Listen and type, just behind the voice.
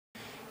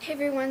Hey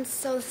everyone,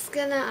 so this is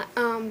gonna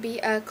be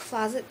a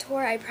closet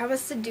tour. I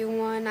promised to do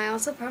one. I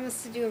also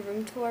promised to do a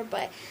room tour,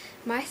 but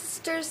my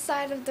sister's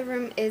side of the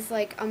room is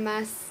like a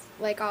mess,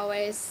 like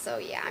always. So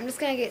yeah, I'm just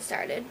gonna get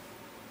started.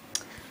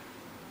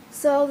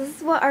 So this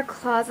is what our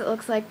closet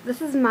looks like.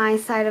 This is my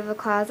side of the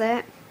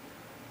closet.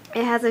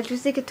 It has a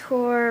Juicy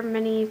Couture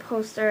mini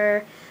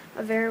poster,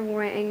 a Vera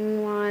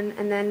Wang one,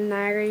 and then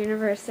Niagara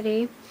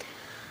University.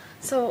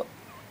 So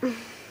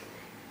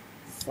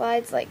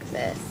slides like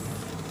this.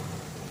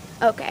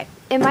 Okay,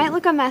 it might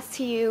look a mess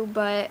to you,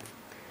 but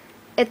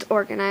it's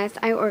organized.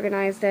 I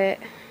organized it.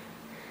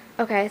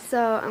 Okay,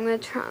 so I'm going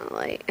to turn on the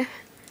light.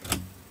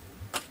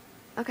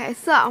 Okay,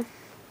 so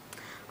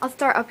I'll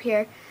start up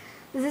here.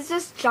 This is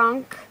just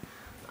junk.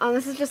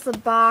 This is just a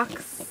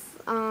box.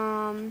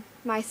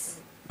 My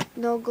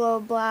Snow Glow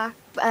black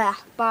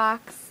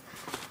box.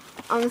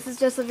 This is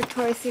just a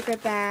Victoria's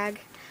Secret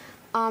bag.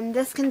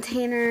 This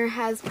container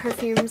has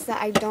perfumes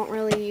that I don't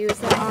really use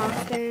that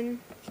often.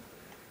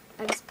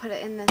 I just put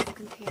it in this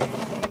container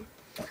thing.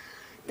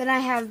 Then I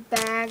have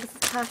bags,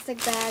 plastic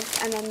bags,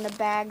 and then the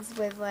bags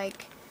with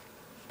like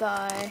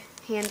the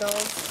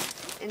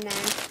handles in there.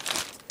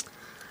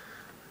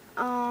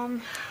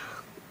 And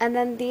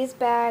then these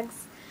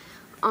bags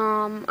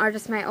are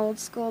just my old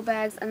school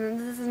bags, and then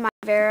this is my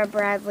Vera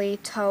Bradley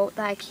tote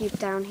that I keep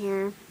down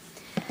here.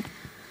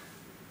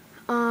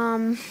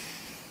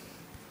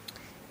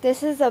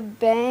 This is a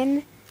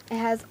bin. It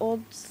has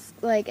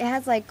it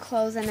has like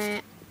clothes in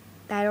it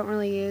that I don't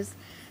really use.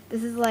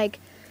 This is like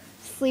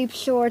sleep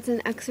shorts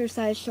and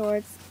exercise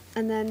shorts,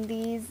 and then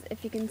these,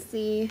 if you can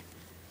see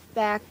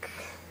back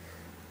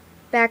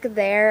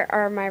there,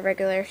 are my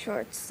regular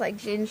shorts, like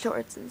jean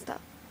shorts and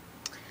stuff.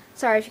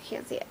 Sorry if you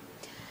can't see it.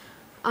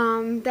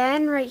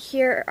 Then right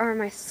here are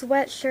my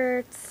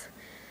sweatshirts.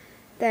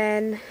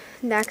 Then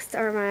next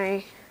are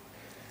my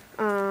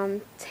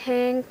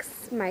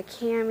tanks, my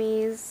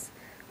camis,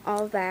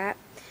 all that.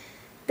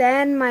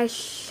 Then my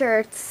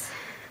shirts.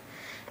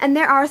 And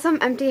there are some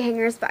empty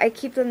hangers, but I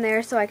keep them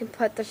there so I can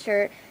put the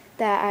shirt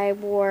that I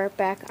wore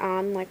back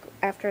on, like,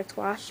 after it's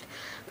washed.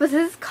 But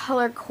this is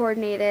color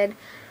coordinated.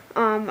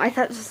 I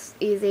thought this was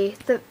easy.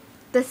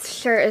 This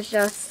shirt is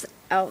just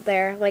out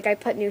there. Like, I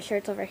put new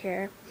shirts over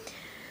here.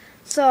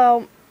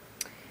 So,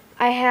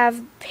 I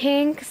have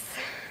pinks,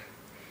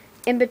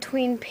 in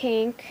between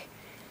pink,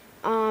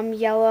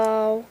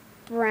 yellow,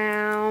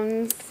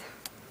 browns,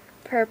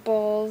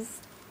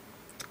 purples,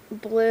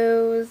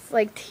 blues,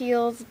 like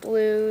teals,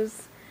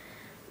 blues,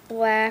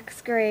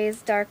 blacks,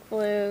 grays, dark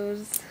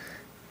blues,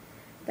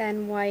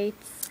 then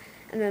whites,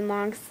 and then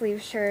long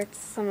sleeve shirts,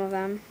 some of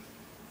them.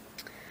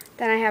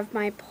 Then I have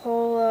my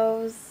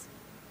polos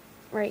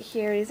right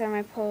here. These are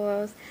my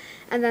polos.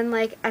 And then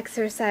like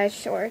exercise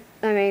shorts.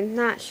 I mean,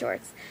 not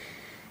shorts.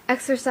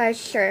 Exercise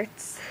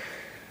shirts.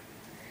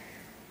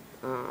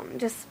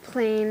 Just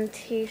plain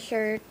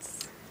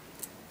t-shirts.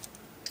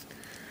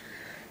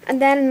 And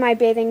then my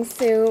bathing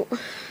suit.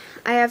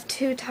 I have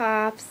two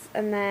tops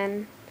and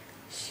then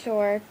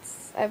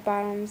shorts. I have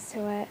bottoms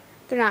to it.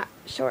 They're not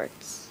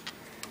shorts,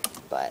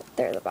 but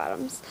they're the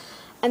bottoms.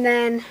 And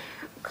then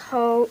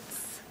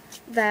coats,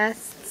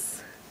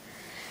 vests,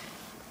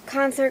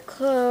 concert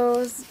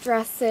clothes,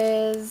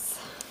 dresses,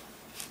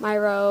 my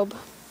robe.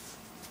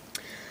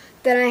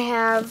 Then I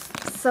have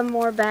some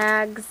more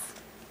bags,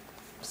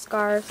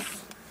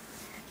 scarves,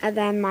 and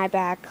then my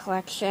bag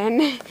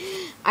collection.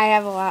 I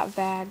have a lot of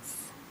bags.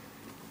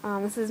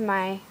 This is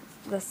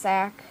the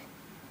sack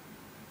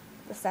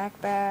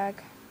bag,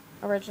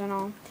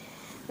 original.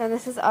 Then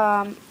this is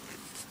a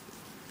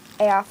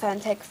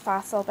authentic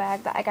fossil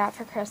bag that I got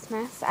for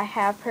Christmas. I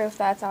have proof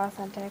that it's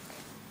authentic.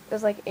 It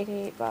was like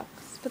 88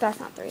 bucks, but that's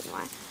not the reason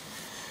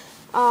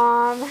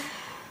why.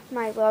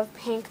 My Love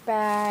Pink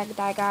bag that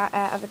I got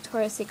at a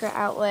Victoria's Secret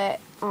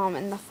outlet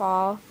in the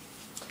fall.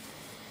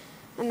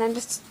 And then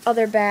just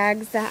other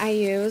bags that I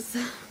use.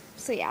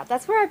 So yeah,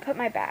 that's where I put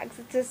my bags.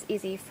 It's just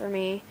easy for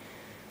me.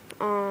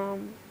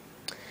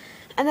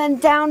 And then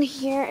down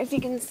here, if you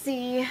can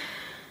see,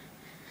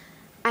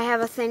 I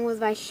have a thing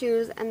with my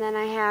shoes, and then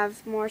I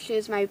have more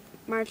shoes, my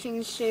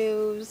marching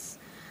shoes.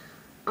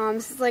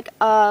 This is like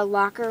a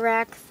locker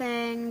rack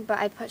thing, but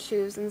I put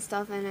shoes and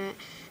stuff in it.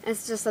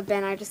 It's just a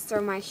bin. I just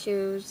throw my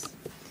shoes.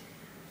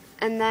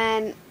 And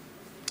then,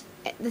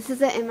 this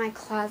is it in my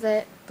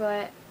closet,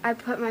 but I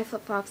put my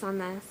flip-flops on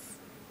this.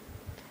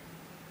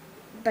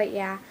 But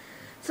yeah.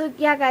 So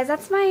yeah, guys,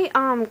 that's my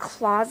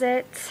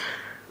closet.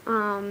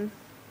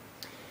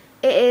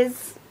 It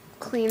is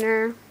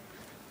cleaner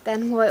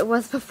than what it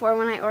was before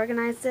when I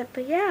organized it.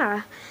 But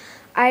yeah,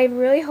 I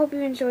really hope you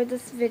enjoyed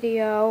this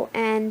video,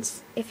 and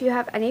if you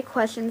have any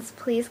questions,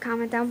 please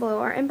comment down below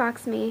or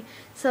inbox me.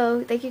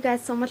 So thank you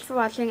guys so much for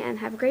watching, and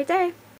have a great day.